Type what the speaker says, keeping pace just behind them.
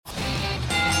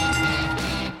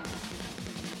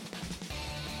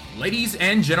Ladies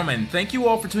and gentlemen, thank you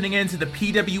all for tuning in to the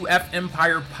PWF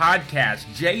Empire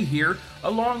podcast. Jay here,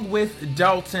 along with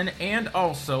Dalton and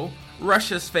also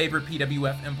Russia's favorite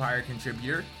PWF Empire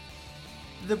contributor,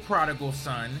 the prodigal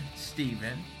son,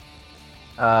 Steven.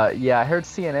 Yeah, I heard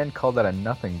CNN called that a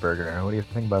nothing burger. What do you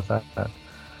think about that?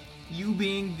 You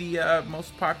being the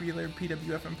most popular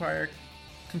PWF Empire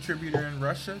contributor in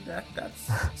Russia,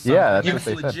 that's yeah, that's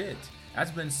legit. That's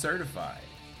been certified.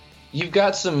 You've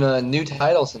got some new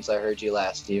titles since I heard you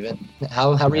last, Steven.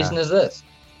 How recent is this?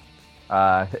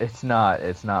 It's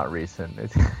not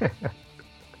recent.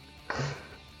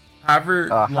 However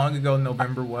long ago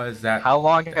November was that. How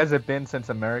long has it been since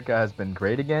America has been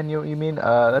great again? You mean?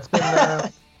 That's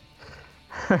been.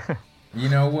 You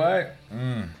know what?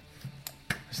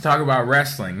 Let's talk about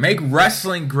wrestling. Make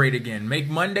wrestling great again. Make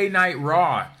Monday Night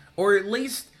Raw, or at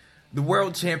least the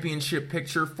World Championship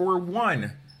picture for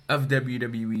one of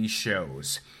WWE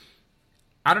shows.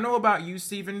 I don't know about you,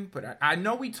 Steven, but I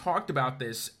know we talked about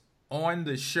this on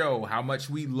the show, how much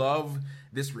we love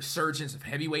this resurgence of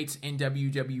heavyweights in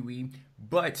WWE.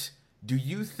 But do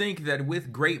you think that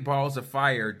with Great Balls of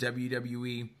Fire,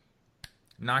 WWE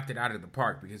knocked it out of the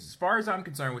park? Because as far as I'm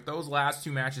concerned, with those last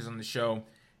two matches on the show,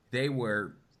 they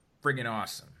were friggin'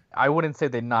 awesome. I wouldn't say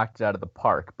they knocked it out of the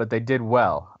park, but they did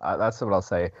well. That's what I'll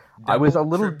say. Double, I was a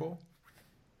little... triple?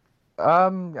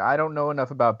 I don't know enough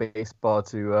about baseball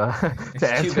to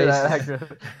answer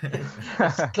that.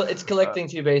 It's collecting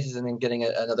two bases and then getting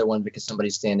another one because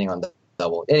somebody's standing on the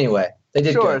double. Anyway, they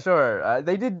did Sure.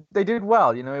 They did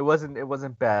well. You know, it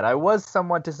wasn't bad. I was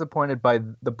somewhat disappointed by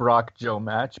the Brock Joe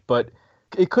match, but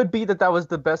it could be that was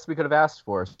the best we could have asked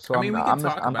for. So we can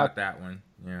talk about that one.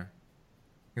 Yeah,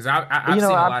 because I've seen a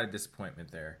lot of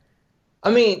disappointment there. I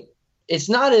mean, it's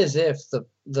not as if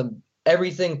the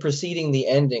everything preceding the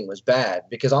ending was bad,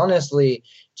 because honestly,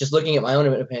 just looking at my own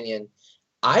opinion,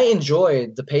 I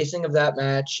enjoyed the pacing of that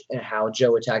match and how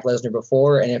Joe attacked Lesnar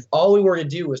before. And if all we were to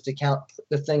do was to count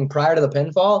the thing prior to the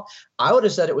pinfall, I would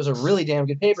have said it was a really damn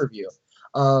good pay-per-view.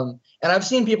 And I've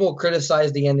seen people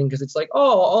criticize the ending because it's like,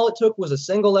 oh, all it took was a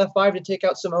single F5 to take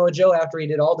out Samoa Joe after he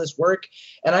did all this work.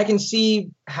 And I can see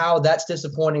how that's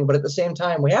disappointing. But at the same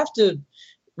time, we have to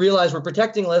realize we're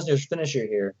protecting Lesnar's finisher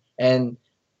here. And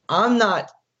I'm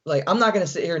not going to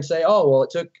sit here and say, oh, well, it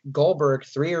took Goldberg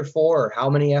 3 or 4, or how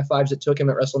many F5s it took him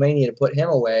at WrestleMania to put him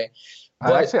away.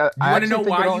 But you want to know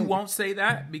why you won't say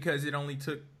that? Because it only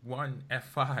took one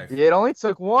F5. Yeah, it only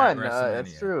took one.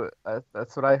 That's true.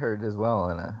 That's what I heard as well.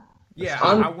 And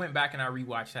I went back and I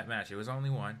rewatched that match. It was only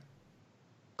one.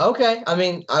 Okay. I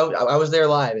mean, I was there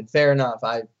live, and fair enough.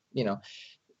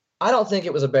 I don't think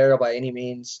it was a burial by any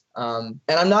means. And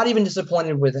I'm not even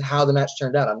disappointed with how the match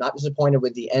turned out. I'm not disappointed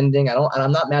with the ending. And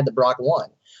I'm not mad that Brock won.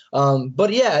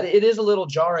 But yeah, it is a little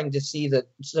jarring to see that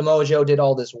Samoa Joe did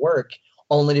all this work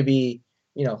only to be,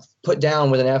 put down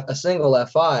with a single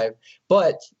F5.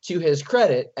 But to his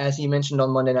credit, as he mentioned on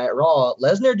Monday Night Raw,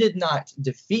 Lesnar did not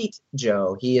defeat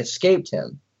Joe. He escaped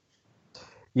him.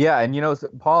 Yeah, and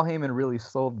Paul Heyman really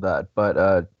sold that.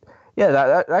 But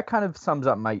yeah, that kind of sums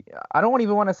up my... I don't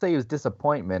even want to say it was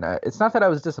disappointment. It's not that I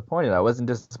was disappointed. I wasn't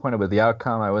disappointed with the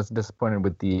outcome. I wasn't disappointed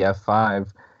with the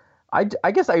F5. I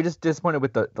guess I was just disappointed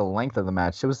with the length of the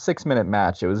match. It was a 6-minute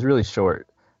match. It was really short.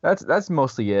 That's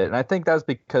mostly it. And I think that was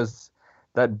because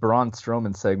that Braun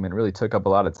Strowman segment really took up a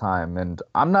lot of time. And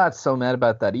I'm not so mad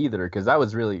about that either, because that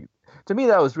was really... To me,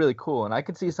 that was really cool. And I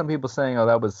could see some people saying, oh,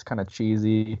 that was kind of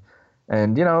cheesy.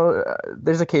 And,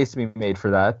 there's a case to be made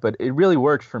for that, but it really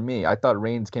worked for me. I thought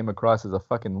Reigns came across as a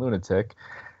fucking lunatic,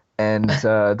 and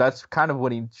that's kind of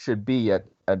what he should be at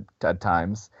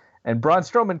times. And Braun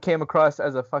Strowman came across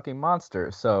as a fucking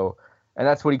monster, and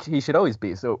that's what he should always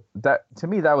be. So that, to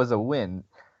me, that was a win.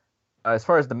 As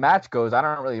far as the match goes, I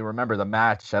don't really remember the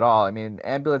match at all. I mean,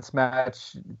 ambulance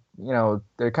match,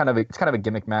 it's kind of a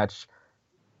gimmick match.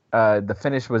 The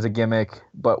finish was a gimmick,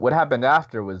 but what happened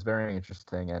after was very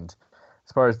interesting. And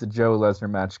as far as the Joe Lesnar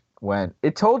match went,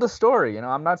 it told a story.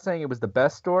 I'm not saying it was the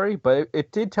best story, but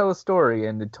it did tell a story,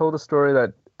 and it told a story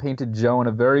that painted Joe in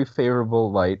a very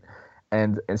favorable light.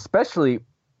 And especially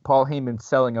Paul Heyman's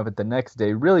selling of it the next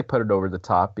day really put it over the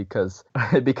top, because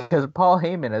Paul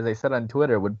Heyman, as I said on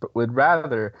Twitter, would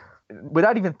rather,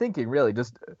 without even thinking really,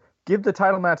 just give the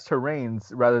title match to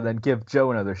Reigns rather than give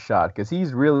Joe another shot, because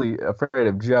he's really afraid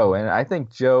of Joe. And I think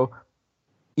Joe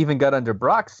even got under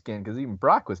Brock's skin, because even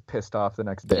Brock was pissed off the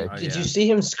next day. Did you see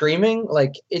him screaming?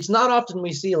 Like, it's not often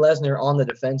we see Lesnar on the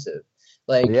defensive.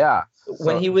 Like, yeah.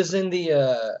 When he was in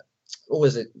the what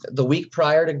was it, the week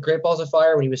prior to Great Balls of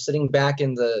Fire, when he was sitting back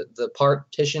in the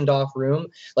partitioned off room,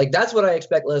 like, that's what I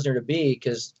expect Lesnar to be,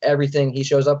 because everything he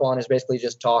shows up on is basically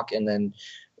just talk and then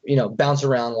bounce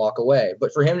around, walk away.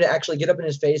 But for him to actually get up in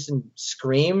his face and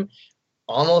scream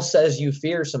almost says you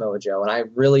fear Samoa Joe. And I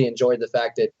really enjoyed the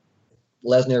fact that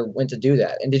Lesnar went to do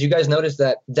that. And did you guys notice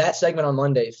that segment on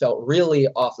Monday felt really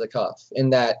off the cuff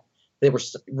in that they were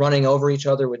running over each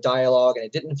other with dialogue and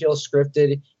it didn't feel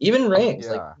scripted? Even Reigns,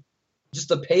 just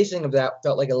the pacing of that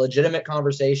felt like a legitimate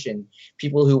conversation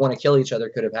people who want to kill each other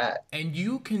could have had. And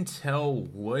you can tell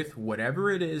with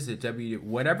whatever it is that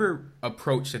whatever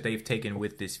approach that they've taken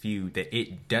with this feud, that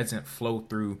it doesn't flow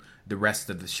through the rest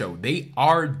of the show. They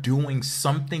are doing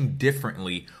something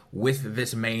differently with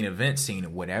this main event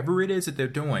scene. Whatever it is that they're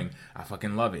doing, I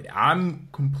fucking love it. I'm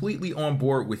completely on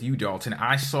board with you, Dalton.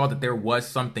 I saw that there was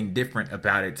something different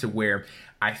about it, to where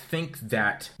I think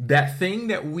that thing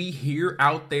that we hear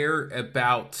out there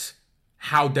about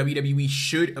how WWE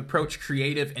should approach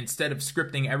creative, instead of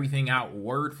scripting everything out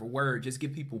word for word, just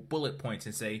give people bullet points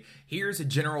and say, here's a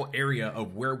general area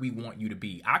of where we want you to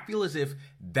be. I feel as if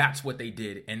that's what they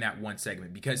did in that one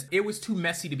segment, because it was too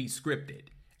messy to be scripted.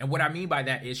 And what I mean by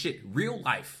that is, real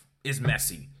life is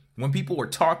messy. When people are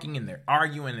talking and they're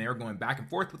arguing and they're going back and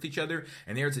forth with each other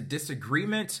and there's a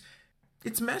disagreement,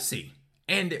 it's messy.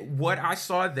 And what I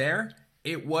saw there,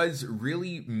 it was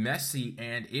really messy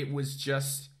and it was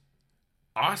just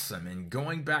awesome. And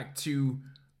going back to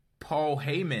Paul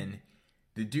Heyman,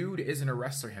 the dude isn't a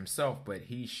wrestler himself, but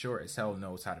he sure as hell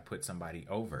knows how to put somebody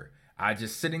over. I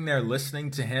just sitting there listening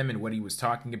to him and what he was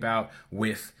talking about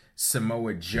with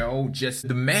Samoa Joe, just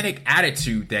the manic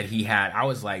attitude that he had. I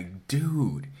was like,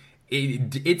 dude,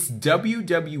 it's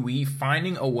WWE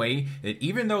finding a way that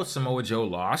even though Samoa Joe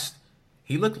lost,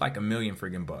 he looked like $1 million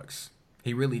friggin' bucks.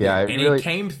 He really did. And it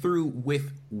came through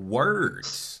with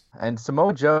words. And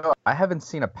Samoa Joe, I haven't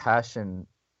seen a passion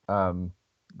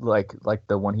like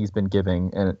the one he's been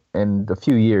giving in a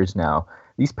few years now.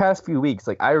 These past few weeks,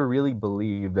 I really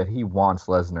believe that he wants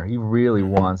Lesnar. He really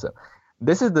wants it.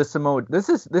 This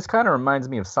kind of reminds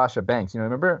me of Sasha Banks.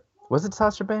 Remember? Was it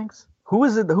Sasha Banks? Who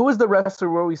was the wrestler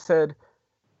where we said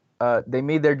they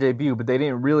made their debut, but they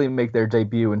didn't really make their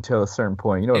debut until a certain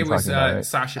point? You know what I'm talking about, right?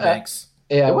 Sasha Banks.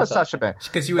 Yeah, it was Sasha Banks.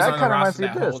 Because he was on the roster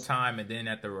that whole time, and then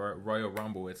at the Royal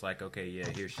Rumble, it's like, okay, yeah,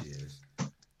 here she is.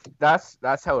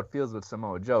 That's how it feels with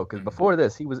Samoa Joe. Because before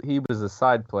this, he was a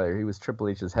side player. He was Triple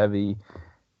H's heavy,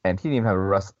 and he didn't even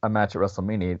have a match at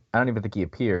WrestleMania. I don't even think he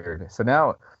appeared. So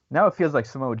now it feels like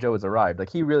Samoa Joe has arrived.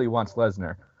 Like, he really wants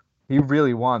Lesnar. He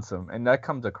really wants him, and that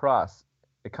comes across.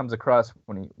 It comes across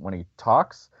when he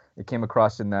talks. It came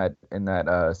across in that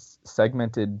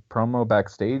segmented promo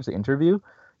backstage, the interview.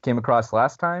 Came across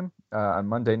last time on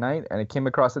Monday night, and it came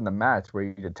across in the match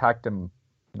where he attacked him,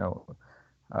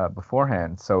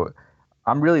 beforehand. So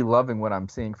I'm really loving what I'm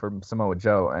seeing from Samoa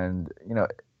Joe, and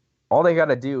all they got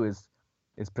to do is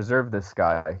preserve this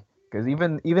guy, because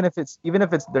even if it's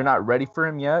they're not ready for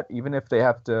him yet, even if they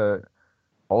have to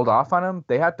hold off on him,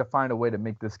 they have to find a way to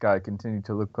make this guy continue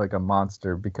to look like a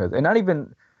monster, because, and not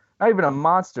even a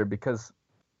monster, because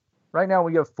right now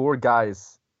we have 4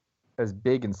 guys as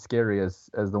big and scary as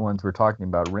the ones we're talking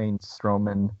about: Reigns,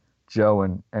 Strowman, Joe,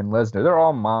 and Lesnar. They're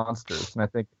all monsters, and I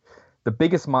think the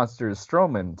biggest monster is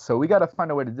Strowman. So we got to find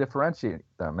a way to differentiate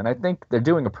them, and I think they're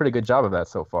doing a pretty good job of that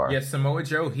so far. Yeah, Samoa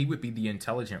Joe, he would be the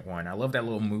intelligent one. I love that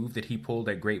little move that he pulled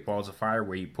at Great Balls of Fire,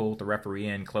 where he pulled the referee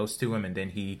in close to him, and then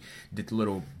he did the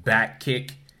little back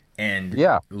kick and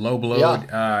low blowed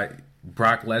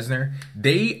Brock Lesnar.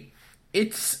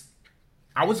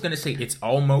 I was going to say it's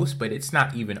almost, but it's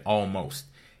not even almost.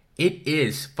 It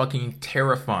is fucking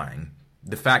terrifying,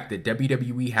 the fact that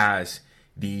WWE has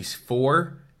these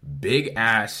 4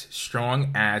 big-ass,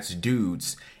 strong-ass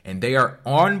dudes, and they are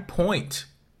on point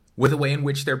with the way in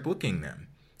which they're booking them.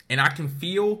 And I can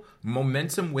feel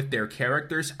momentum with their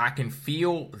characters. I can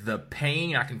feel the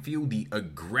pain. I can feel the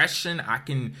aggression. I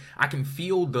can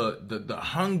feel the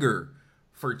hunger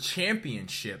for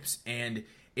championships, and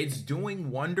it's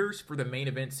doing wonders for the main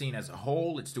event scene as a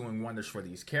whole. It's doing wonders for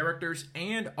these characters,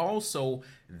 and also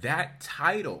that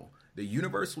title, the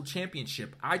Universal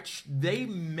Championship. They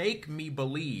make me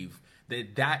believe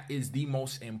that is the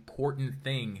most important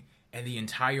thing in the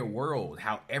entire world.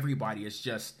 How everybody is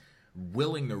just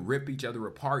willing to rip each other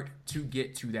apart to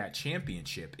get to that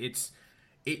championship. It's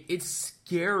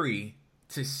scary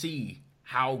to see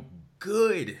how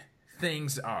good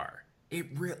things are.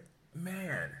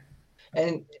 Man.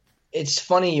 And it's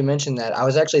funny you mentioned that. I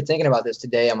was actually thinking about this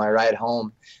today on my ride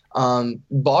home.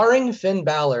 Barring Finn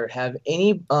Balor, have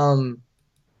any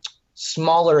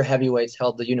smaller heavyweights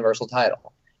held the Universal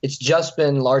title? It's just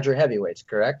been larger heavyweights,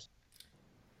 correct?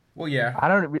 Well, yeah. I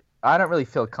don't really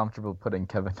feel comfortable putting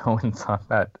Kevin Owens on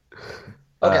that.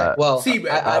 Okay, well, See,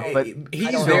 but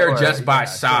he's don't there know. just by Yeah,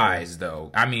 size,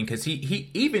 though. I mean, because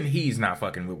he's not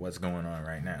fucking with what's going on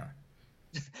right now.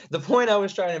 The point I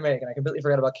was trying to make, and I completely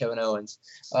forgot about Kevin Owens.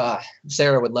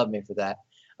 Sarah would love me for that.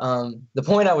 The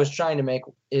point I was trying to make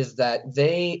is that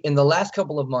they, in the last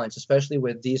couple of months, especially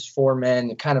with these four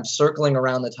men kind of circling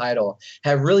around the title,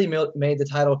 have really made the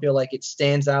title feel like it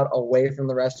stands out away from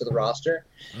the rest of the roster.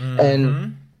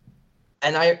 Mm-hmm.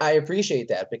 And I appreciate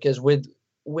that, because with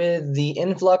the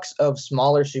influx of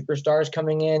smaller superstars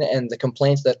coming in and the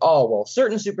complaints that,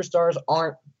 certain superstars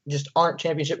aren't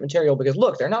championship material because,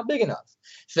 look, they're not big enough.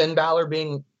 Finn Balor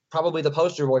being probably the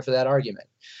poster boy for that argument.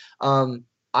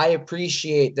 I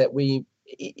appreciate that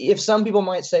if some people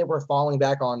might say we're falling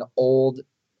back on an old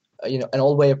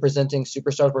way of presenting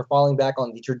superstars, we're falling back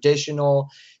on the traditional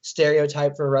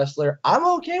stereotype for a wrestler. I'm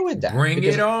okay with that. Bring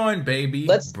it on, baby.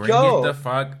 Let's Bring go. it the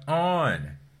fuck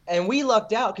on. And we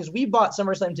lucked out because we bought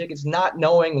SummerSlam tickets not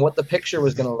knowing what the picture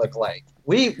was going to look like.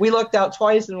 We lucked out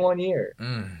twice in 1 year.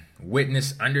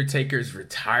 Witness Undertaker's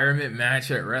retirement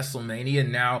match at WrestleMania.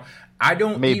 Now, I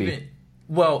don't even...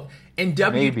 Well, in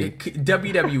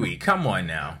WWE, come on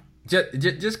now.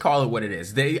 Just call it what it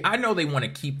is. I know they want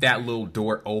to keep that little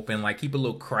door open, like keep a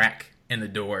little crack in the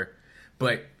door,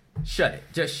 but shut it.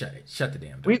 Just shut it. Shut the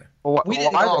damn door.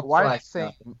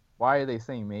 Why are they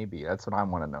saying maybe? That's what I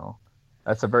want to know.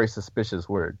 That's a very suspicious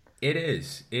word. It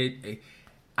is.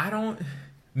 I don't...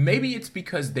 Maybe it's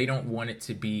because they don't want it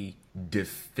to be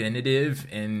definitive,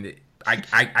 and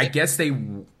I guess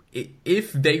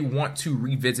if they want to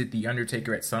revisit The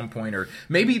Undertaker at some point, or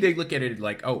maybe they look at it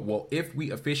like, if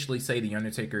we officially say The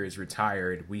Undertaker is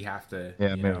retired, we have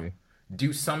to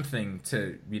do something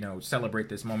to, celebrate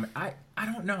this moment. I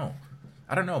don't know.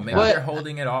 Maybe they're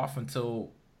holding it off until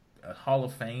a Hall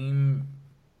of Fame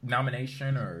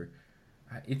nomination, or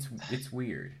it's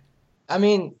weird. I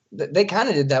mean, they kind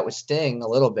of did that with Sting a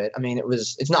little bit. I mean,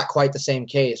 it's not quite the same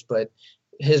case, but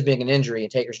his being an injury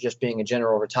and Taker's just being a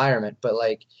general retirement. But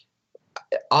like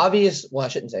I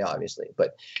shouldn't say obviously,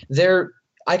 but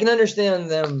I can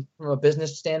understand them from a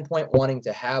business standpoint wanting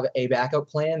to have a backup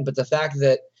plan. But the fact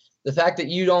that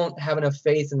you don't have enough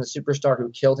faith in the superstar who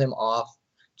killed him off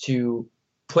to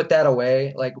put that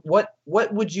away, like what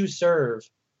would you serve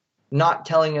not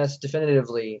telling us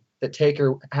definitively that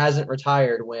Taker hasn't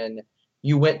retired when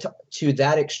you went to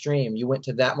that extreme, you went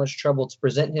to that much trouble to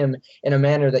present him in a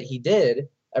manner that he did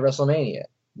at WrestleMania?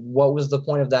 What was the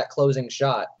point of that closing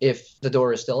shot if the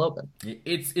door is still open?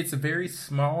 It's a very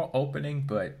small opening,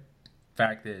 but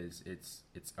fact is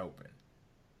it's open.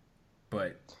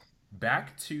 But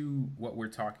back to what we're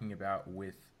talking about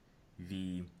with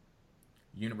the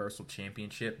Universal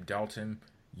Championship, Dalton,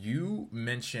 you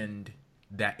mentioned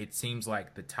that it seems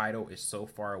like the title is so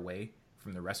far away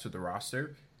from the rest of the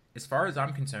roster. As far as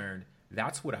I'm concerned,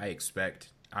 that's what I expect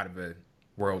out of a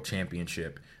World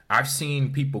Championship. I've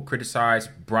seen people criticize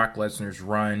Brock Lesnar's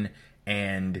run,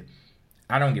 and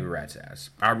I don't give a rat's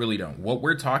ass. I really don't. What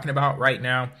we're talking about right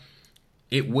now,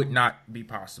 it would not be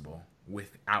possible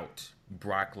without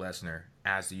Brock Lesnar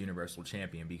as the Universal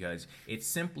Champion, because it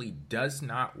simply does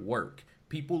not work.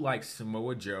 People like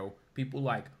Samoa Joe, people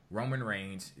like Roman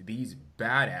Reigns, these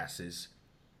badasses,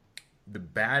 the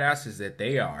badasses that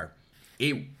they are,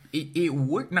 it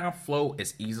would not flow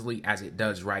as easily as it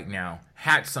does right now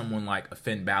had someone like a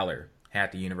Finn Balor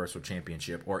had the Universal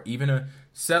Championship, or even a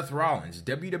Seth Rollins.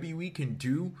 WWE can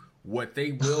do what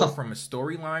they will from a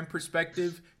storyline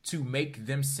perspective to make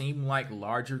them seem like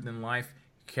larger than life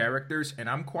characters, and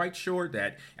I'm quite sure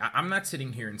that I'm not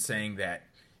sitting here and saying that,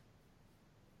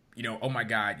 oh my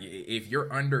God, if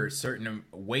you're under a certain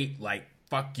weight, like,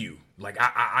 fuck you. Like,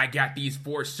 I got these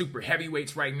 4 super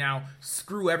heavyweights right now.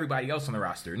 Screw everybody else on the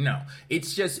roster. No,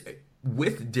 it's just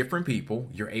with different people,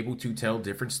 you're able to tell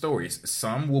different stories.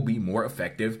 Some will be more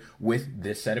effective with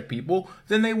this set of people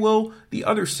than they will the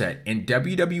other set. In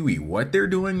WWE, what they're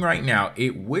doing right now,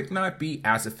 it would not be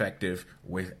as effective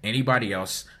with anybody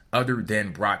else other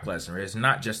than Brock Lesnar. It's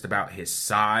not just about his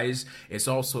size, it's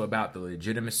also about the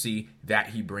legitimacy that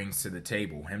he brings to the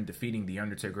table. Him defeating The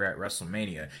Undertaker at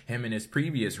WrestleMania, him in his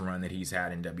previous run that he's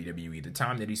had in WWE, the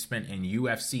time that he spent in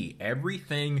UFC,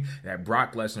 everything that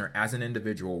Brock Lesnar as an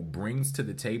individual brings to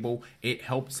the table, it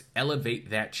helps elevate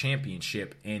that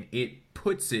championship, and it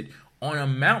puts it on a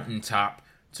mountaintop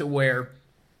to where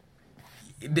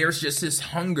there's just this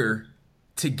hunger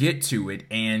to get to it,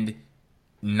 and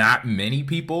not many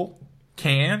people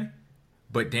can,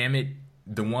 but damn it,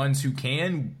 the ones who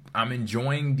can, I'm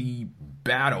enjoying the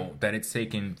battle that it's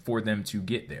taken for them to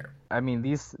get there. I mean,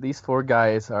 these 4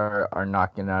 guys are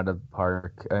knocking it out of the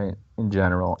park in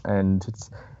general, and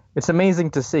it's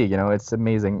amazing to see. It's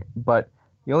amazing. But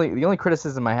The only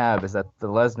criticism I have is that the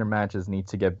Lesnar matches need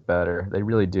to get better. They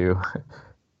really do.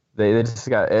 They just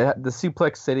got the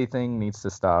Suplex City thing needs to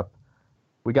stop.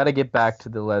 We got to get back to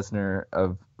the Lesnar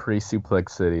of pre-Suplex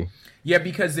City. Yeah,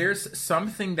 because there's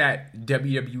something that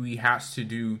WWE has to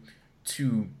do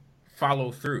to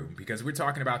follow through. Because we're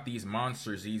talking about these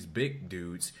monsters, these big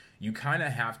dudes. You kind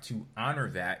of have to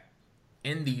honor that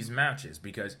in these matches,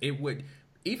 because it would,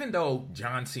 even though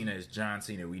John Cena is John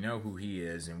Cena, we know who he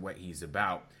is and what he's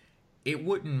about, it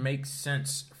wouldn't make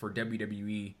sense for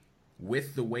WWE,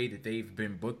 with the way that they've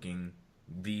been booking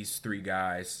these three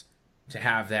guys, to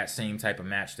have that same type of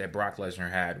match that Brock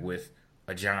Lesnar had with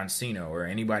a John Cena or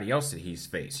anybody else that he's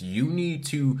faced. You need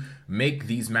to make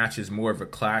these matches more of a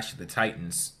Clash of the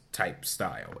Titans type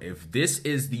style. If this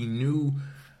is the new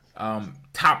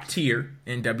top tier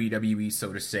in WWE,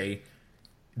 so to say,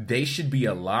 they should be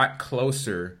a lot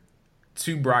closer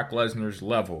to Brock Lesnar's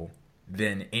level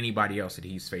than anybody else that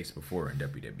he's faced before in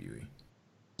WWE.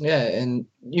 Yeah, and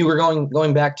you were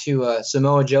going back to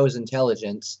Samoa Joe's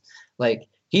intelligence. Like,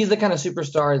 he's the kind of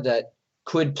superstar that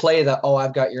could play the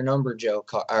I've got your number Joe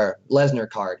or Lesnar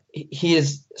card. He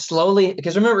is slowly,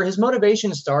 because remember, his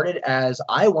motivation started as,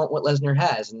 I want what Lesnar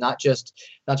has, and not just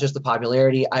the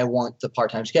popularity. I want the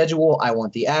part-time schedule. I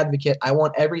want the advocate. I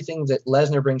want everything that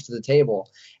Lesnar brings to the table.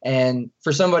 And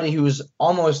for somebody who's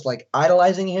almost like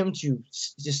idolizing him, to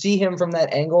see him from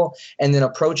that angle and then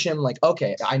approach him like,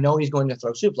 okay, I know he's going to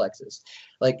throw suplexes.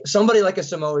 Like, somebody like a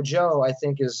Samoa Joe, I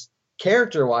think, is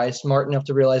character-wise smart enough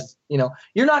to realize,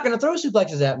 you're not going to throw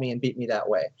suplexes at me and beat me that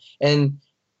way. And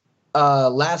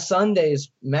last Sunday's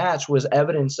match was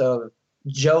evidence of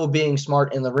Joe being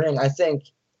smart in the ring. I think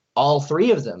all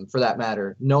three of them, for that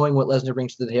matter, knowing what Lesnar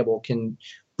brings to the table, can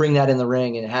bring that in the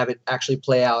ring and have it actually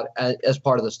play out as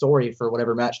part of the story for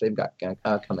whatever match they've got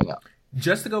coming up.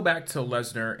 Just to go back to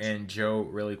Lesnar and Joe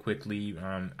really quickly,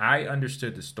 I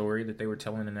understood the story that they were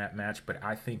telling in that match, but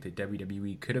I think that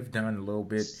WWE could have done a little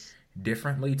bit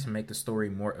differently to make the story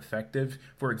more effective.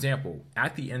 For example,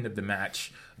 at the end of the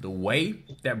match, the way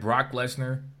that Brock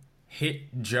Lesnar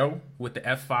hit Joe with the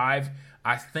F5,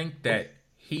 I think that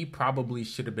he probably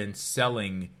should have been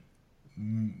selling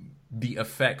the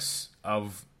effects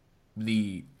of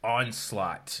the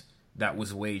onslaught that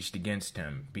was waged against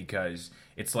him, because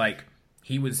it's like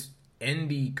he was in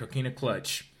the coquina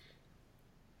clutch,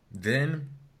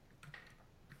 then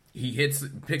he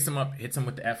picks him up, hits him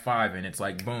with the F5, and it's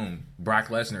like, boom, Brock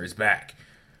Lesnar is back.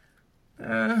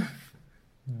 That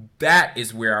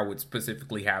is where I would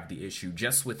specifically have the issue,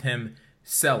 just with him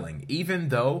selling. Even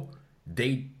though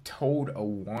they told a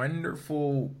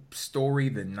wonderful story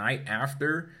the night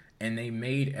after, and they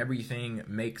made everything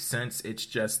make sense, it's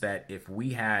just that if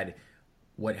we had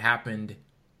what happened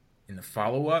in the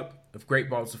follow-up of Great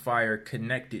Balls of Fire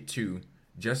connected to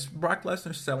just Brock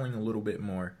Lesnar selling a little bit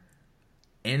more,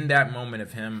 in that moment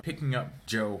of him picking up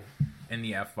Joe in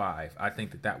the F5, I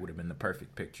think that would have been the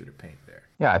perfect picture to paint there.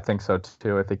 Yeah, I think so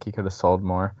too. I think he could have sold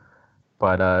more.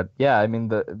 But yeah, I mean,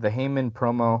 the Heyman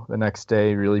promo the next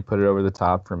day really put it over the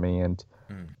top for me, and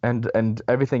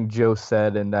everything Joe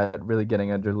said, and that really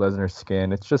getting under Lesnar's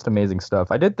skin. It's just amazing stuff.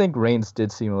 I did think Reigns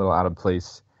did seem a little out of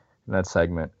place in that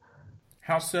segment.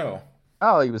 How so?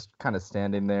 Oh, he was kind of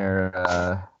standing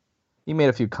there. He made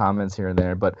a few comments here and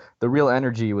there, but the real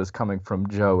energy was coming from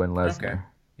Joe and Lesnar. Okay.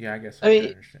 Yeah, I guess I can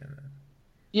understand that.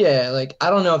 Yeah, like, I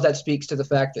don't know if that speaks to the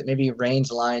fact that maybe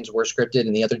Reigns' lines were scripted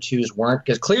and the other two's weren't,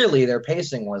 because clearly their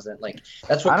pacing wasn't. Like,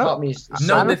 that's what caught me.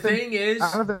 No, the thing is,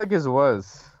 I don't think it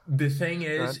was. The thing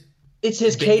is, it's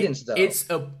his cadence,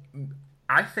 though.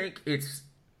 I think it's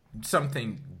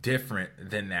something different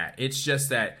than that. It's just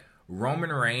that Roman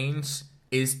Reigns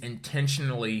is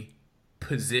intentionally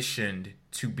positioned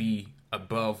to be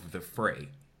above the fray,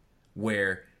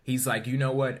 where he's like, you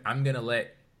know what, I'm gonna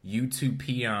let you two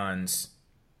peons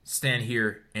stand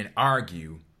here and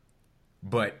argue,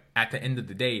 but at the end of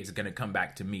the day, it's gonna come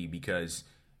back to me because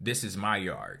this is my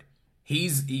yard.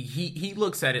 He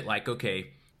looks at it like,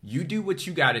 okay, you do what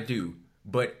you gotta do,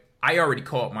 but I already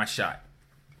called my shot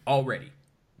already.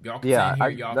 Y'all can stand here,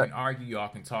 y'all can argue, y'all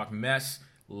can talk mess.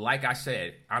 Like I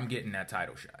said, I'm getting that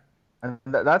title shot. And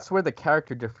that's where the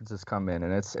character differences come in,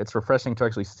 and it's refreshing to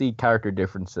actually see character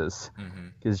differences,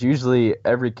 because usually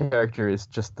every character is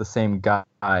just the same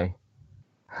guy.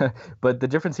 But the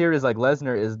difference here is, like,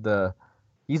 Lesnar is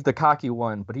he's the cocky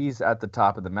one, but he's at the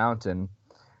top of the mountain.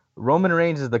 Roman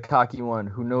Reigns is the cocky one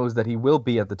who knows that he will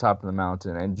be at the top of the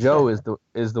mountain, and Joe is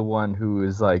the one who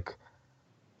is like,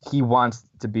 he wants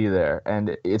to be there,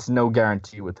 and it's no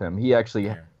guarantee with him. He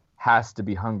actually has to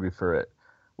be hungry for it.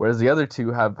 Whereas the other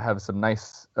two have some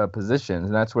nice positions,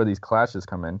 and that's where these clashes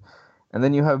come in. And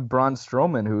then you have Braun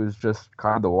Strowman, who's just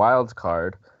kind of the wild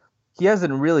card. He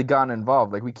hasn't really gotten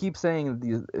involved. Like, we keep saying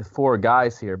these four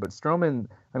guys here, but Strowman,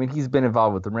 I mean, he's been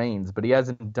involved with Reigns, but he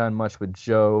hasn't done much with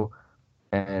Joe,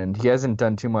 and he hasn't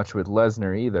done too much with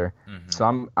Lesnar either. So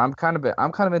I'm kind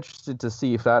of interested to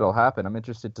see if that'll happen. I'm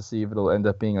interested to see if it'll end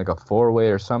up being like a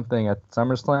four-way or something at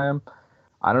SummerSlam.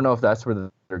 I don't know if that's where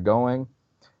they're going,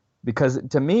 because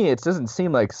to me it doesn't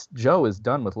seem like Joe is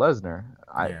done with Lesnar.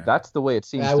 That's the way it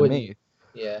seems to me.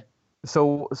 Yeah.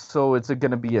 So it's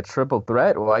going to be a triple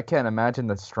threat? Well, I can't imagine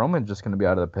that Strowman's just going to be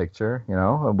out of the picture. You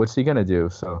know, what's he going to do?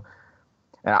 So,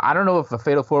 and I don't know if a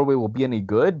fatal four-way will be any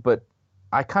good, but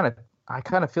I kind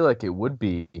of feel like it would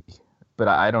be, but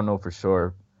I don't know for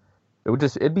sure.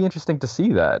 It'd be interesting to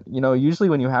see that. You know, usually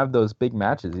when you have those big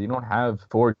matches, you don't have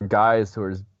four guys who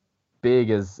are as big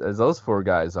as those four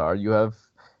guys are. You have,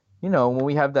 you know, when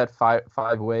we have that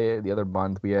five-way the other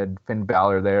month, we had Finn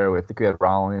Balor there. I think we had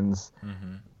Rollins.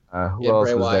 Who else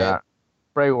Bray was Wyatt. there?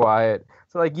 Bray Wyatt.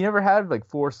 So, like, you never had, like,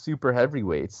 four super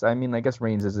heavyweights. I mean, I guess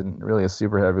Reigns isn't really a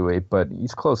super heavyweight, but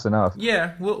he's close enough.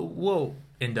 Yeah, we'll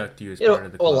induct you as part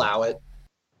of the club. We'll allow it.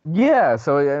 Yeah,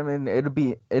 so I mean, it'd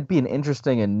be an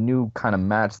interesting and new kind of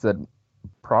match that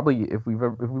probably if we've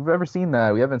ever seen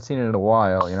that, we haven't seen it in a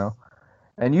while, you know.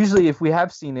 And usually, if we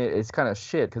have seen it, it's kind of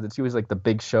shit because it's always like the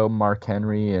Big Show, Mark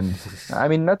Henry, and I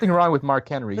mean, nothing wrong with Mark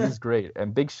Henry, he's great,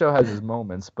 and Big Show has his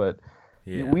moments, but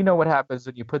we know what happens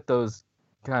when you put those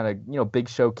kind of, you know, Big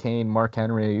Show, Kane, Mark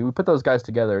Henry, we put those guys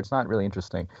together, it's not really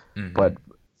interesting. But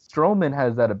Strowman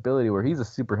has that ability where he's a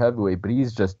super heavyweight, but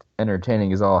he's just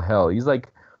entertaining as all hell. He's like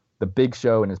the Big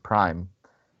Show in his prime.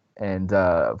 And,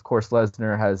 of course,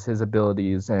 Lesnar has his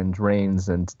abilities, and Reigns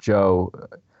and Joe.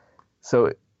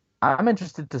 So I'm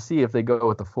interested to see if they go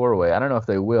with the four-way. I don't know if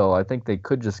they will. I think they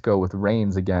could just go with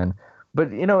Reigns again.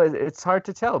 But, you know, it's hard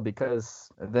to tell because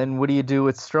then what do you do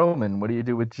with Strowman? What do you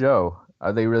do with Joe?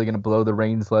 Are they really going to blow the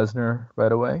Reigns-Lesnar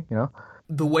right away, you know?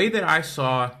 The way that I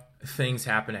saw things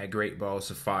happen at Great Balls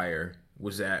of Fire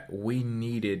was that we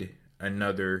needed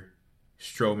another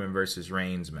Strowman versus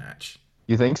Reigns match.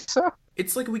 You think so?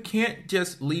 It's like we can't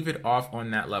just leave it off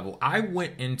on that level. I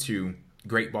went into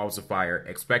Great Balls of Fire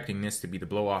expecting this to be the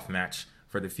blow-off match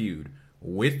for the feud.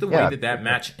 With the way that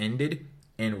match ended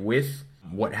and with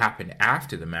what happened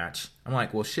after the match, I'm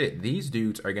like, well, shit, these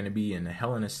dudes are going to be in the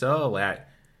Hell in a Cell at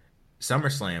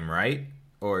SummerSlam, right?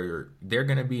 Or they're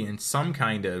going to be in some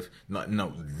kind of...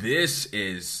 No, this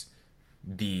is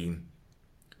the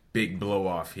big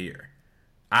blow-off here.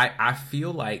 I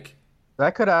feel like...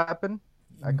 That could happen.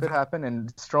 That could happen,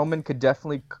 and Strowman could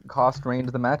definitely cost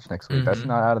Reigns the match next week. That's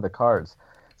not out of the cards.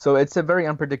 So it's a very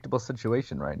unpredictable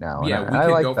situation right now. Yeah, and we I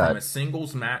could like go that. from a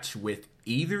singles match with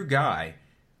either guy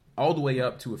all the way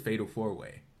up to a fatal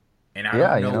four-way. And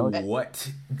I don't know what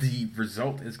the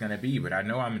result is going to be, but I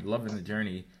know I'm loving the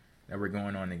journey that we're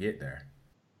going on to get there.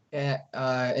 Yeah,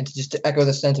 and to echo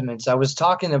the sentiments, I was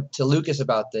talking to Lucas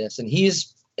about this, and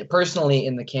he's personally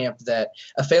in the camp that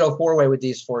a fatal four-way with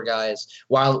these four guys,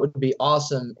 while it would be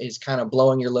awesome, is kind of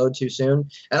blowing your load too soon.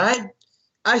 And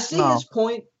I see his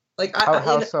point. Like,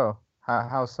 how so?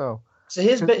 How so? So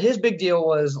his big deal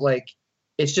was like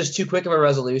it's just too quick of a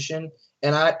resolution.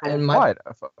 What?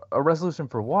 A resolution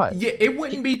for what? Yeah, it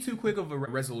wouldn't be too quick of a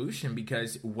resolution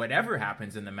because whatever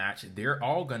happens in the match, they're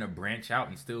all gonna branch out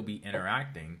and still be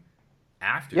interacting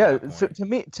after. Yeah, that so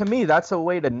point. to me, that's a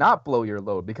way to not blow your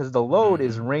load because the load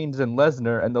is Reigns and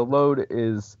Lesnar, and the load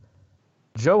is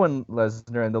Joe and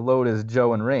Lesnar, and the load is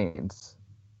Joe and Reigns,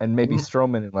 and maybe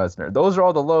Strowman and Lesnar. Those are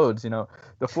all the loads, you know.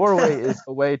 The four-way is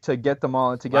a way to get them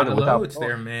all together without loads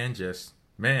there, man.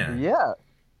 Yeah,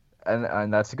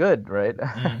 and that's good, right?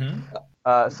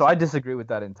 So I disagree with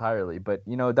that entirely, but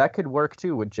you know that could work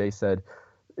too. What Jay said.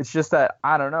 It's just that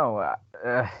I don't know.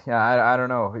 I don't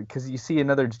know because you see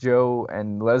another Joe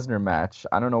and Lesnar match.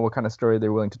 I don't know what kind of story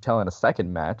they're willing to tell in a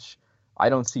second match. I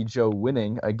don't see Joe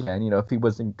winning again. You know, if he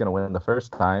wasn't going to win the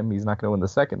first time, he's not going to win the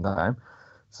second time.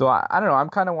 So I don't know. I'm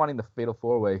kind of wanting the fatal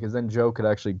four-way because then Joe could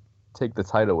actually take the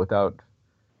title without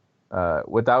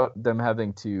them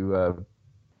having to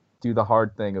do the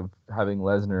hard thing of having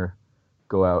Lesnar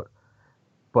go out.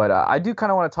 But I do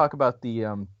kind of want to talk about the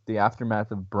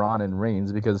aftermath of Braun and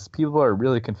Reigns because people are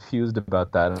really confused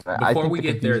about that. Before we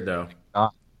get there, though,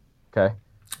 okay,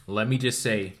 let me just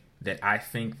say that I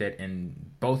think that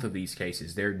in both of these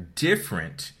cases, they're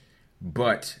different,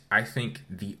 but I think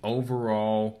the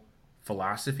overall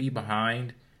philosophy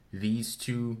behind these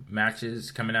two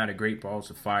matches coming out of Great Balls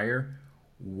of Fire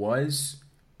was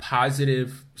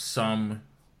positive sum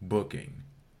booking.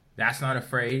 That's not a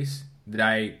phrase that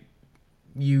I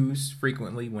use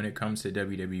frequently when it comes to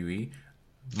WWE,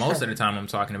 most of the time I'm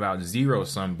talking about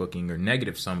zero-sum booking or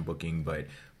negative-sum booking, but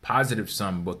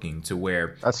positive-sum booking to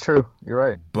where That's true. You're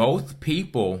right. both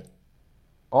people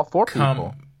All four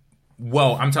people.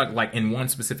 Well, I'm talking like in one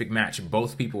specific match,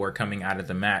 both people are coming out of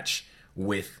the match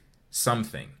with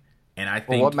something. And I think,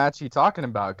 well, what match are you talking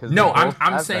about? Because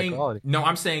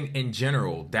I'm saying in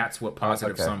general, that's what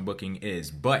positive sum booking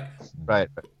is. But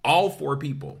all four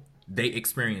people, they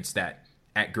experienced that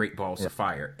at Great Balls of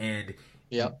Fire. And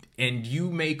and you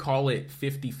may call it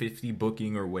 50-50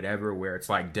 booking or whatever, where it's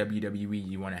like WWE,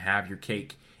 you want to have your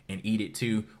cake and eat it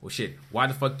too. Well, shit, why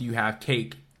the fuck do you have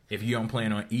cake if you don't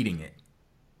plan on eating it?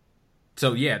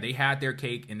 So yeah, they had their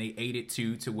cake and they ate it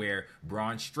too, to where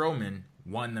Braun Strowman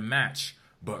won the match.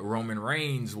 But Roman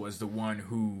Reigns was the one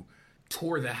who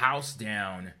tore the house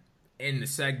down in the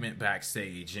segment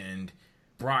backstage. And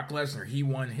Brock Lesnar, he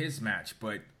won his match.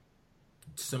 But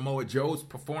Samoa Joe's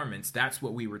performance, that's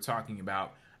what we were talking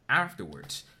about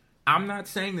afterwards. I'm not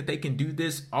saying that they can do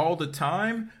this all the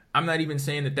time. I'm not even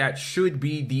saying that that should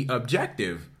be the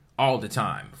objective all the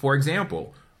time. For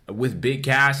example, with Big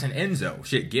Cass and Enzo,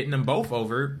 shit, getting them both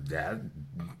over, that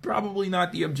probably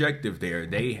not the objective there.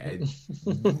 They had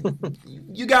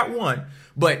you got one.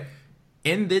 But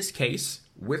in this case,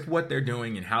 with what they're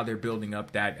doing and how they're building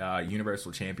up that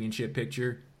Universal Championship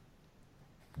picture,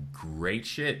 great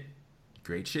shit.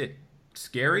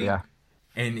 Scary. Yeah.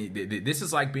 And this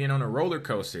is like being on a roller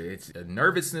coaster. It's a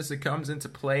nervousness that comes into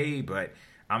play, but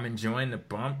I'm enjoying the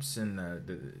bumps and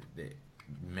the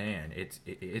man,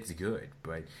 it's good.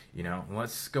 But, you know,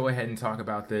 let's go ahead and talk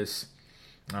about this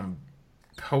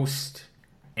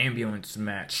post-ambulance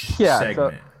match segment.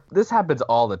 So this happens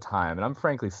all the time, and I'm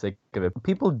frankly sick of it.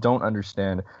 People don't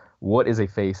understand what is a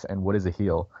face and what is a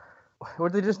heel. Or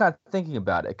they're just not thinking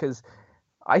about it, because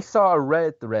I saw a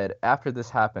Reddit thread after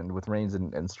this happened with Reigns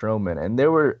and Strowman, and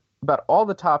there were about all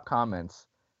the top comments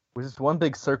was just one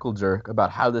big circle jerk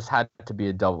about how this had to be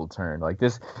a double turn. Like,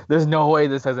 there's no way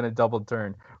this isn't a double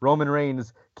turn. Roman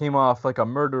Reigns came off like a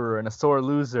murderer and a sore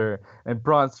loser, and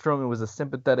Braun Strowman was a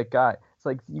sympathetic guy. It's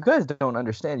like, you guys don't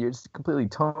understand. You're just completely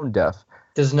tone deaf.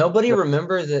 Does nobody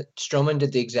remember that Strowman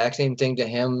did the exact same thing to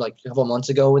him like a couple months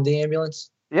ago with the ambulance?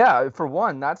 Yeah, for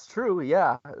one, that's true.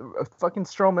 Yeah, fucking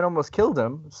Strowman almost killed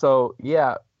him. So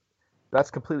yeah, that's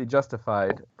completely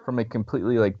justified from a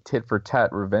completely like tit for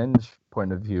tat revenge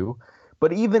point of view.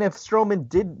 But even if Strowman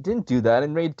didn't do that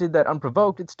and Reigns did that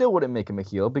unprovoked, it still wouldn't make him a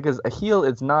heel, because a heel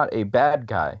is not a bad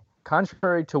guy.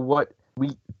 Contrary to what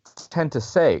we tend to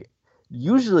say,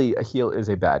 usually a heel is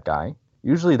a bad guy.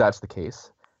 Usually that's the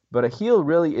case. But a heel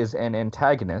really is an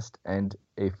antagonist, and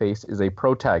a face is a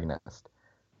protagonist.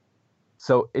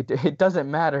 So it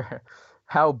doesn't matter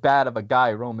how bad of a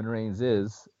guy Roman Reigns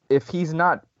is. If he's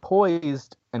not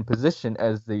poised and positioned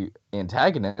as the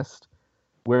antagonist,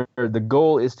 where the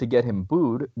goal is to get him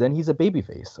booed, then he's a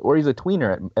babyface, or he's a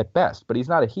tweener at best, but he's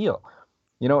not a heel.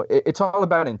 You know, it's all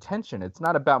about intention. It's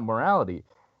not about morality.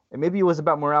 And maybe it was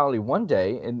about morality one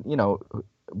day and, you know,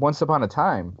 once upon a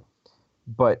time.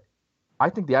 But I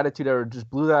think the Attitude Era just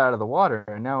blew that out of the water.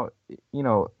 And now, you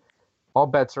know, all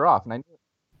bets are off. And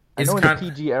I know in the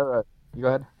PG era, you go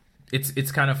ahead.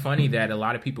 It's kind of funny that a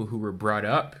lot of people who were brought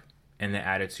up in the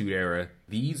Attitude Era,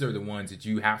 these are the ones that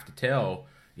you have to tell,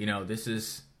 you know, this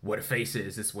is what a face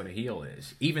is, this is what a heel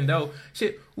is. Even though,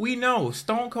 shit, we know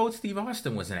Stone Cold Steve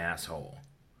Austin was an asshole.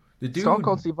 The dude, Stone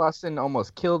Cold Steve Austin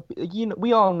almost killed. You know,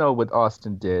 we all know what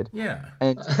Austin did. Yeah.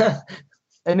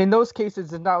 And in those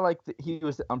cases, it's not like he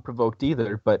was unprovoked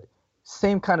either, but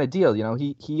same kind of deal. You know,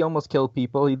 he almost killed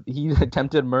people. He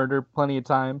attempted murder plenty of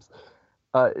times.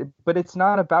 But it's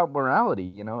not about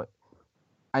morality, you know.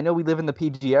 I know we live in the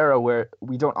PG era where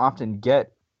we don't often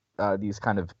get these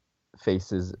kind of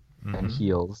faces and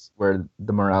heels where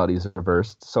the morality is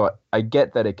reversed. So I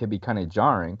get that it can be kind of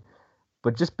jarring.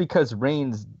 But just because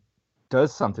Reigns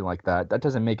does something like that, that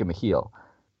doesn't make him a heel.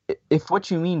 If what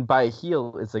you mean by a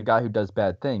heel is a guy who does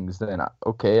bad things, then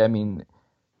okay, I mean,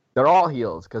 they're all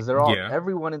heels, because they're all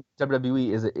everyone in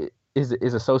WWE is a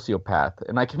sociopath,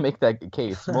 and I can make that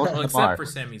case. Most well, except for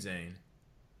Sami Zayn.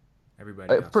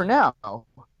 Everybody else. For now.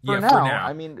 For now.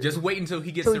 I mean, just wait until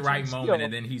he gets the right moment,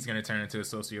 and then he's going to turn into a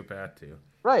sociopath too.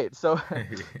 Right. So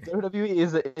WWE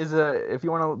is a if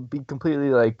you want to be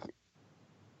completely like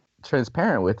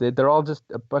transparent with it, they're all just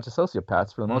a bunch of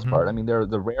sociopaths for the most part. I mean, there's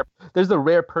the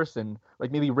rare person,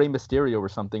 like maybe Rey Mysterio or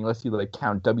something, unless you like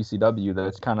count WCW,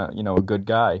 that's kind of, you know, a good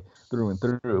guy through and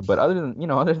through. But other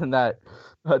than that,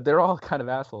 they're all kind of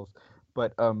assholes.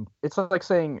 But it's like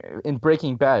saying in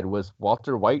Breaking Bad, was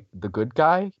Walter White the good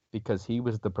guy because he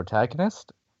was the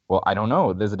protagonist? Well, I don't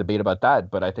know. There's a debate about that,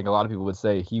 but I think a lot of people would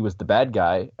say he was the bad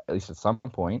guy, at least at some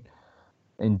point.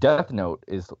 in Death Note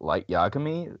is Light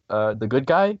Yagami, the good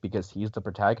guy, because he's the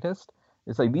protagonist.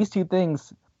 It's like these two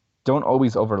things don't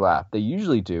always overlap. They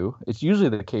usually do. It's usually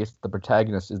the case that the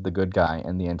protagonist is the good guy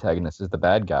and the antagonist is the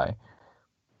bad guy,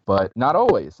 but not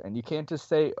always. And you can't just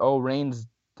say, oh, Reigns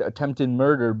attempted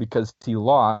murder because he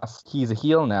lost. He's a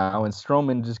heel now, and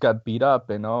Strowman just got beat up,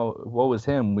 and oh, what was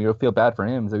him? We feel bad for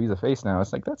him, so he's a face now.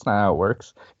 It's like, that's not how it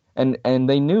works. And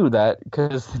they knew that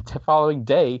because the following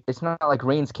day, it's not like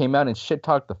Reigns came out and shit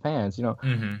talked the fans. You know,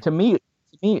 to me,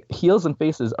 heels and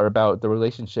faces are about the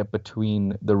relationship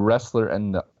between the wrestler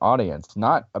and the audience,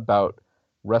 not about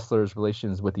wrestlers'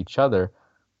 relations with each other.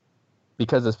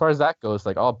 Because as far as that goes,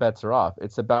 like, all bets are off.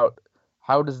 It's about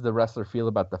how does the wrestler feel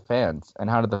about the fans, and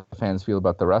how do the fans feel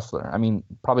about the wrestler? I mean,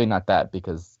 probably not that,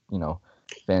 because, you know,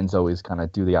 fans always kind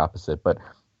of do the opposite. But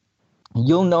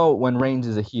you'll know when Reigns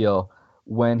is a heel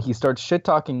when he starts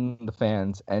shit-talking the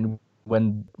fans and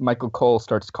when Michael Cole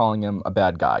starts calling him a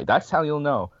bad guy. That's how you'll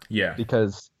know. Yeah.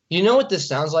 Because... You know what this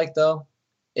sounds like, though?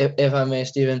 If I may,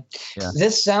 Steven? Yeah.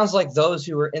 This sounds like those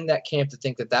who were in that camp to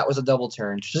think that that was a double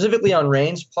turn, specifically on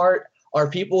Reigns' part, are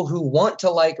people who want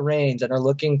to like Reigns and are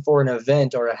looking for an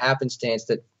event or a happenstance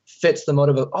that fits the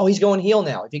motive of, oh, he's going heel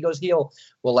now. If he goes heel,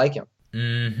 we'll like him.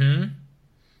 Mm-hmm.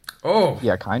 Oh.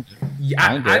 Yeah, kind of.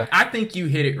 Yeah, I think you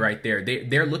hit it right there.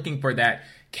 They're looking for that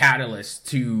catalyst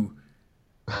to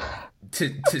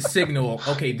signal,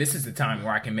 okay, this is the time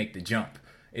where I can make the jump.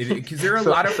 Because there are a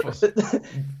lot of...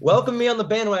 Welcome me on the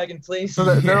bandwagon, please. So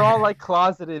they're all like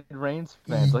closeted Reigns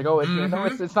fans. Like, oh,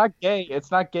 it's not gay. It's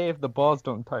not gay if the balls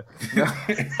don't touch. You know?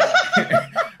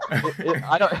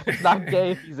 It's not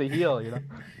gay if he's a heel, you know.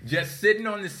 Just sitting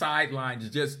on the sidelines,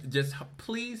 just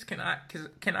please, can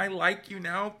I like you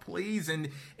now, please? And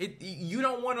you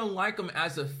don't want to like him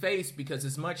as a face, because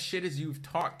as much shit as you've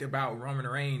talked about Roman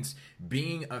Reigns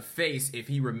being a face, if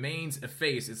he remains a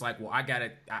face, it's like, well, I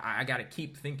gotta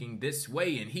keep thinking this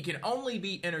way, and he can only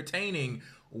be entertaining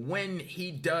when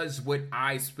he does what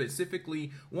I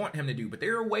specifically want him to do. But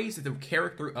there are ways that the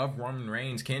character of Roman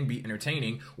Reigns can be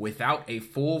entertaining without a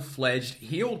full-fledged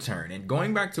heel turn. And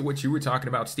going back to what you were talking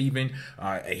about, Steven,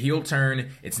 a heel turn,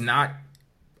 it's not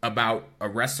about a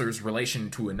wrestler's relation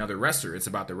to another wrestler. It's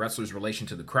about the wrestler's relation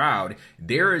to the crowd.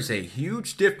 There is a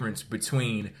huge difference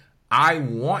between I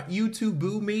want you to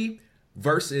boo me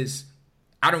versus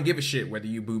I don't give a shit whether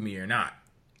you boo me or not.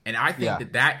 And I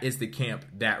think that is the camp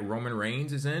that Roman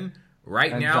Reigns is in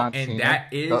right now. And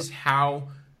that is how,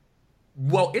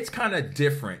 well, it's kind of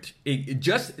different.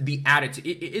 Just the attitude.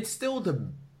 It's still the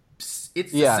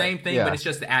same thing, but it's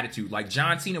just the attitude. Like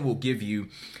John Cena will give you,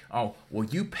 oh, well,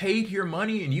 you paid your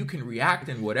money and you can react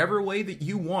in whatever way that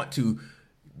you want to.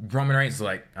 Roman Reigns is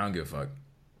like, I don't give a fuck.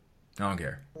 I don't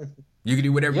care. You can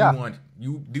do whatever you want.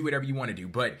 You do whatever you want to do.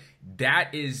 But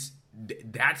that's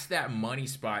that money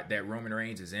spot that Roman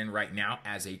Reigns is in right now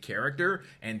as a character,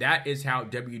 and that is how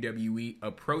WWE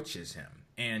approaches him.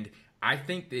 And I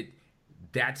think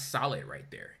that's solid right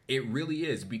there. It really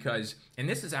is, because, and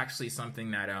this is actually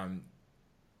something that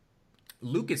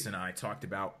Lucas and I talked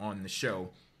about on the show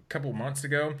a couple months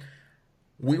ago.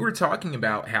 We were talking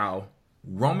about how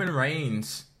Roman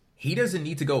Reigns, he doesn't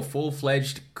need to go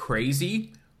full-fledged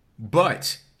crazy,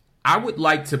 but I would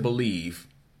like to believe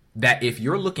that if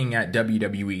you're looking at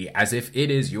WWE as if it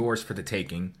is yours for the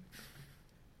taking,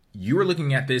 you are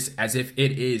looking at this as if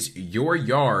it is your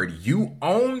yard. You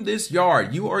own this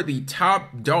yard. You are the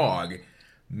top dog.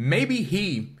 Maybe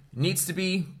he needs to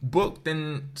be booked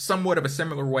in somewhat of a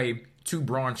similar way to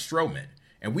Braun Strowman.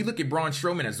 And we look at Braun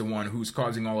Strowman as the one who's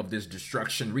causing all of this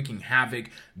destruction, wreaking havoc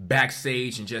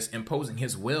backstage, and just imposing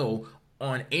his will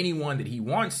on anyone that he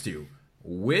wants to.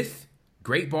 With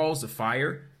Great Balls of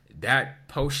Fire, that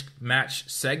post-match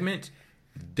segment,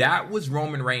 that was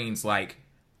Roman Reigns like,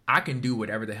 I can do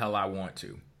whatever the hell I want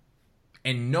to.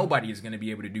 And nobody is going to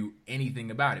be able to do anything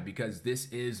about it because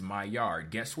this is my yard.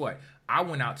 Guess what? I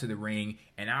went out to the ring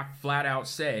and I flat out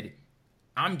said,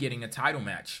 I'm getting a title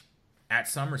match at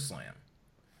SummerSlam.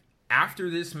 After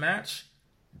this match,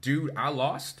 dude, I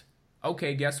lost.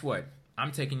 Okay, guess what?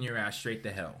 I'm taking your ass straight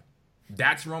to hell.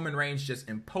 That's Roman Reigns just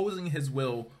imposing his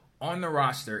will on the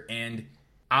roster, and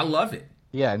I love it.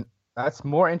 Yeah, that's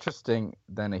more interesting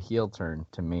than a heel turn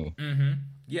to me. Mm-hmm.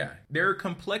 Yeah, there are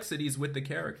complexities with the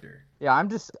character. Yeah,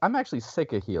 I'm actually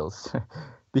sick of heels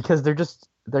because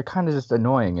they're kind of just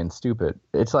annoying and stupid.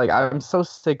 It's like I'm so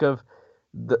sick of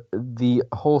the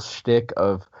whole shtick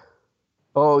of,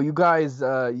 oh, you guys,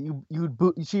 you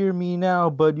cheer me now,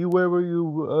 but where were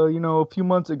you, a few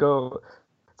months ago?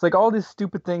 It's It's like all these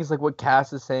stupid things, like what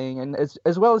Cass is saying, and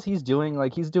as well as he's doing,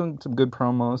 like he's doing some good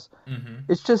promos. Mm-hmm.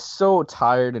 It's just so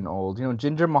tired and old. You know,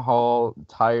 Jinder Mahal,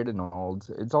 tired and old.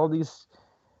 It's all these.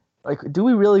 Like, do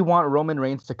we really want Roman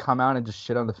Reigns to come out and just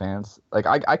shit on the fans? Like,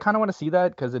 I kind of want to see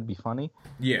that because it'd be funny.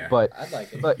 Yeah, but I'd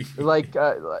like it. But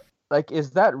like, is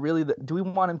that really do we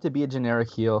want him to be a generic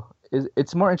heel?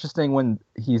 It's more interesting when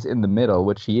he's in the middle,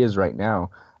 which he is right now.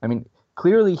 I mean,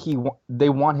 clearly they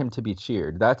want him to be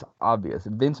cheered. That's obvious.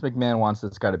 Vince McMahon wants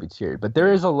this guy to be cheered, but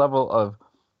there is a level of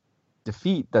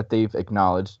defeat that they've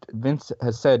acknowledged. Vince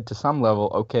has said to some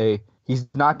level, okay, he's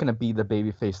not going to be the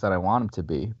babyface that I want him to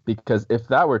be, because if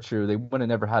that were true, they would have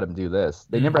never had him do this.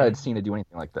 They never had Cena do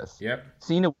anything like this. Yep.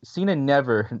 Cena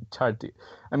never tried to.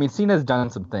 I mean, Cena's done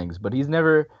some things, but he's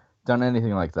never done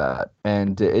anything like that.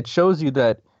 And it shows you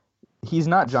that he's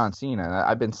not John Cena.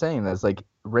 I've been saying this. Like,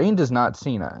 Reigns is not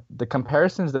Cena. The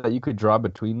comparisons that you could draw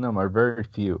between them are very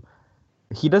few.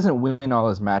 He doesn't win all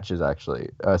his matches, actually.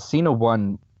 Cena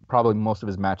won probably most of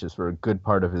his matches for a good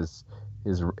part of his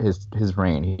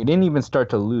reign. He didn't even start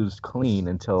to lose clean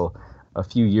until a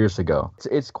few years ago.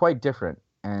 It's quite different,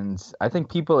 and I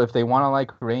think people, if they want to like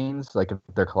Reigns, like if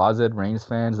they're closet Reigns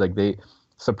fans, like they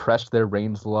suppress their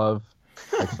Reigns love,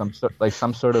 like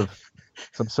some sort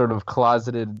of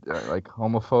closeted like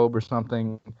homophobe or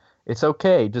something. It's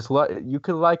okay. You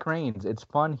could like Reigns. It's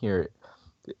fun here.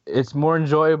 It's more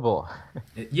enjoyable.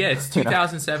 Yeah, it's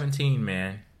 2017,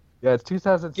 man. Yeah, it's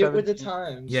 2017. Get with the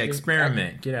times. Yeah,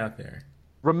 experiment. Get out there.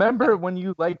 Remember when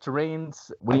you liked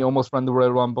Reigns when he almost won the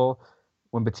Royal Rumble,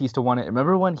 when Batista won it?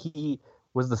 Remember when he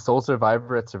was the sole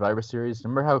survivor at Survivor Series?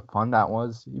 Remember how fun that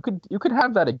was? You could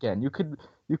have that again. You could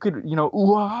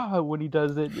ooh-ah when he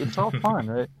does it. It's all fun,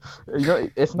 right?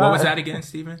 It's not. What was that again,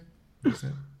 Steven?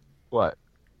 What?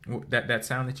 That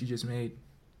sound that you just made?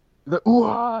 The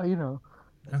ooh-ah,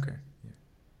 Okay.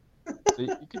 Yeah. So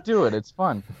you could do it. It's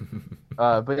fun.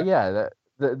 But yeah,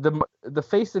 the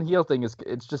face and heel thing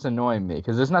it's just annoying me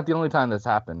because it's not the only time that's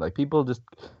happened. Like, people just,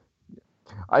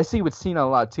 I see with Cena a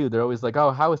lot too. They're always like,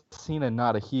 "Oh, how is Cena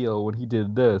not a heel when he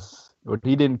did this, or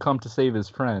he didn't come to save his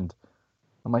friend?"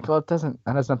 I'm like, well, that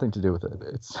has nothing to do with it.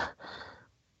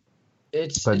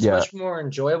 It's much more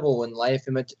enjoyable when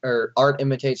art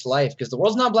imitates life, because the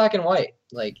world's not black and white.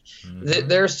 Like,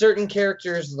 there are certain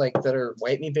characters like that are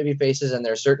white meat baby faces, and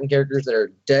there are certain characters that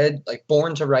are dead, like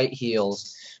born to write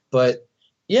heels. But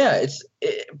yeah,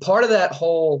 part of that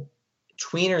whole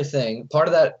tweener thing, part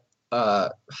of that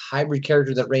hybrid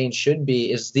character that Reigns should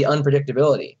be, is the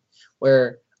unpredictability,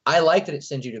 where I like that it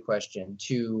sends you to question.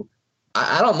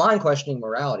 I don't mind questioning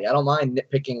morality. I don't mind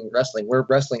nitpicking wrestling. We're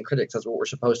wrestling critics. That's what we're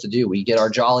supposed to do. We get our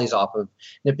jollies off of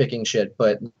nitpicking shit.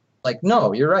 But, like,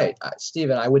 no, you're right,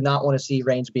 Steven. I would not want to see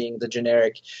Reigns being the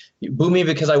generic, boo me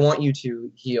because I want you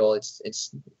to heel.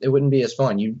 It wouldn't be as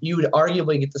fun. You would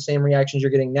arguably get the same reactions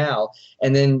you're getting now,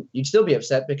 and then you'd still be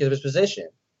upset because of his position.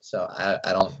 So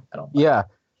I don't. Yeah.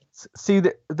 See,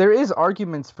 there is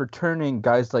arguments for turning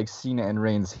guys like Cena and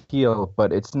Reigns heel,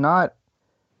 but it's not.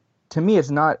 To me, it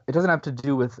doesn't have to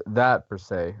do with that per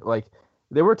se. Like,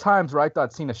 there were times where I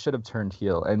thought Cena should have turned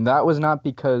heel, and that was not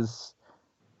because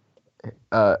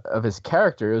of his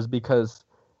character. It was because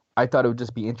I thought it would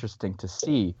just be interesting to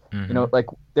see. Mm-hmm. Like,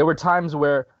 there were times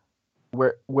where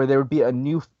there would be a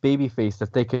new babyface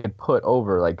that they could put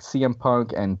over, like CM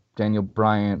Punk and Daniel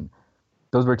Bryan.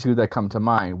 Those were two that come to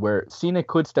mind, where Cena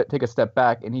could take a step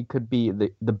back, and he could be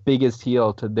the biggest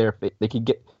heel to their face. They could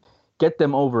get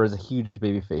them over as a huge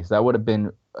babyface. That would have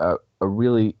been a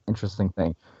really interesting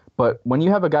thing. But when you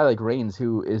have a guy like Reigns,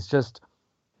 who is just,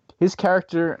 his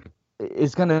character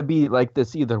is going to be like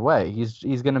this either way.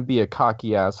 He's going to be a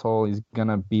cocky asshole. He's going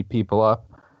to beat people up.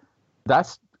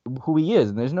 That's who he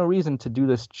is. And there's no reason to do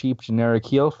this cheap, generic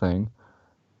heel thing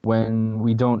when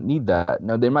we don't need that.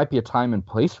 Now, there might be a time and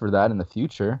place for that in the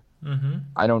future. Mm-hmm.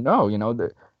 I don't know.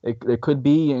 It could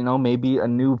be, maybe a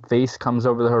new face comes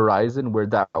over the horizon where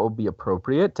that will be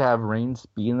appropriate to have Reigns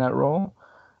be in that role.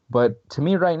 But to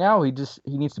me right now, he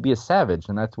needs to be a savage,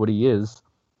 and that's what he is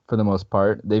for the most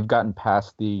part. They've gotten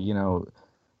past the,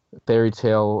 fairy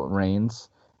tale Reigns,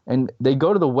 and they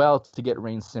go to the well to get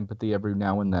Reigns' sympathy every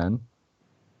now and then.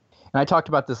 And I talked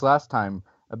about this last time,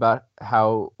 about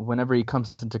how whenever he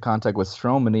comes into contact with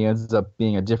Strowman, he ends up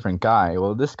being a different guy.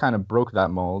 Well, this kind of broke that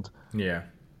mold. Yeah.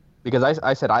 Because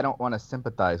I said I don't want to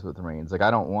sympathize with Reigns. Like, I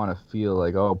don't want to feel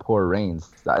like, oh, poor Reigns.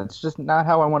 It's just not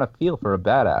how I want to feel for a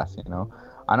badass,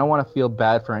 I don't want to feel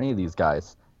bad for any of these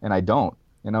guys, and I don't.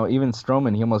 Even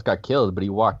Strowman, he almost got killed, but he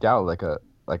walked out like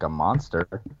a monster.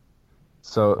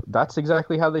 So that's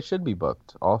exactly how they should be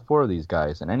booked, all four of these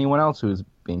guys. And anyone else who's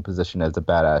being positioned as a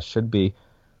badass should be,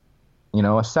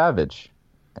 a savage.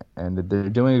 and they're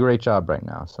doing a great job right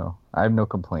now. So I have no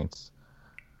complaints.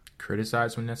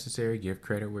 Criticize when necessary. Give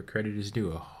credit where credit is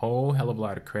due. A whole hell of a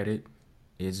lot of credit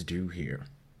is due here.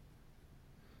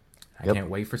 I can't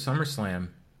wait for SummerSlam.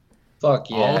 Fuck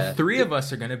yeah! All three of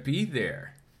us are gonna be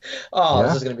there. Oh,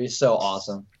 this is gonna be so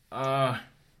awesome.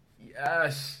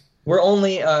 Yes. We're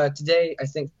only today, I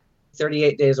think,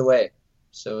 38 days away.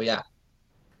 So yeah.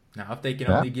 Now, if they can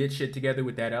only get shit together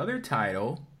with that other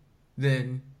title,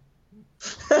 then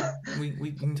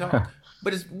we can talk.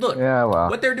 But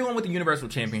what they're doing with the Universal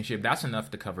Championship, that's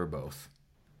enough to cover both.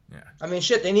 Yeah. I mean,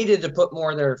 shit, they needed to put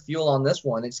more of their fuel on this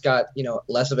one. It's got,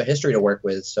 less of a history to work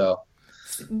with, so.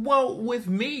 Well, with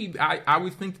me, I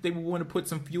would think that they would want to put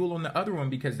some fuel on the other one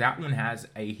because that one has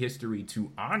a history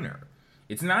to honor.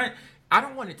 It's not. I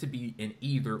don't want it to be an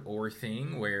either or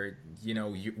thing where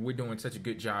we're doing such a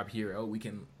good job here. Oh, we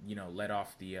can let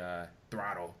off the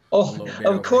throttle. A little bit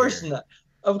of course here. not.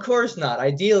 Of course not.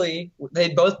 Ideally,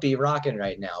 they'd both be rocking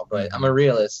right now, but I'm a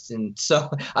realist, and so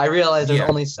I realize there's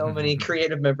only so many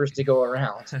creative members to go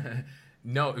around.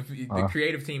 No, if the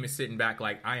creative team is sitting back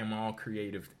like, I am all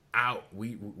creative out.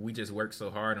 We just worked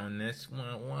so hard on this.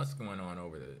 Well, what's going on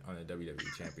on the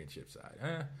WWE Championship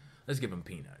side? Let's give them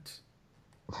peanuts.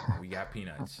 We got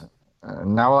peanuts.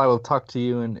 Now I will talk to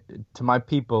you and to my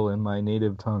people in my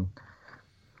native tongue.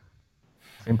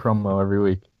 Same promo every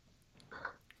week.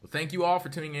 Well, thank you all for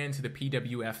tuning in to the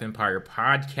PWF Empire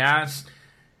podcast.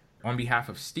 On behalf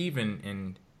of Steven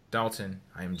and Dalton,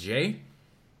 I am Jay.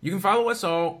 You can follow us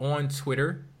all on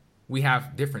Twitter. We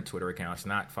have different Twitter accounts,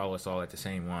 not follow us all at the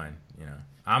same one.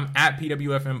 I'm at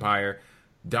PWF Empire.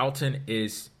 Dalton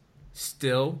is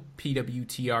still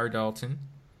PWTR Dalton.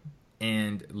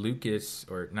 And Lucas,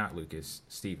 or not Lucas,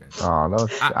 Steven. Oh, no,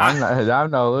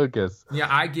 I'm no Lucas. Yeah,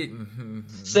 I get...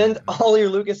 Send all your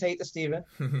Lucas hate to Steven.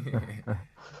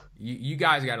 You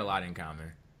guys got a lot in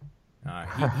common.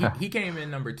 He came in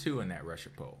number 2 in that Russia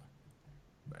poll.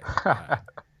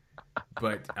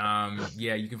 But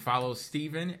you can follow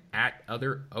Steven at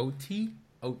OTIE.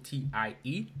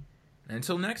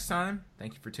 Until next time,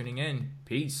 thank you for tuning in.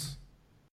 Peace.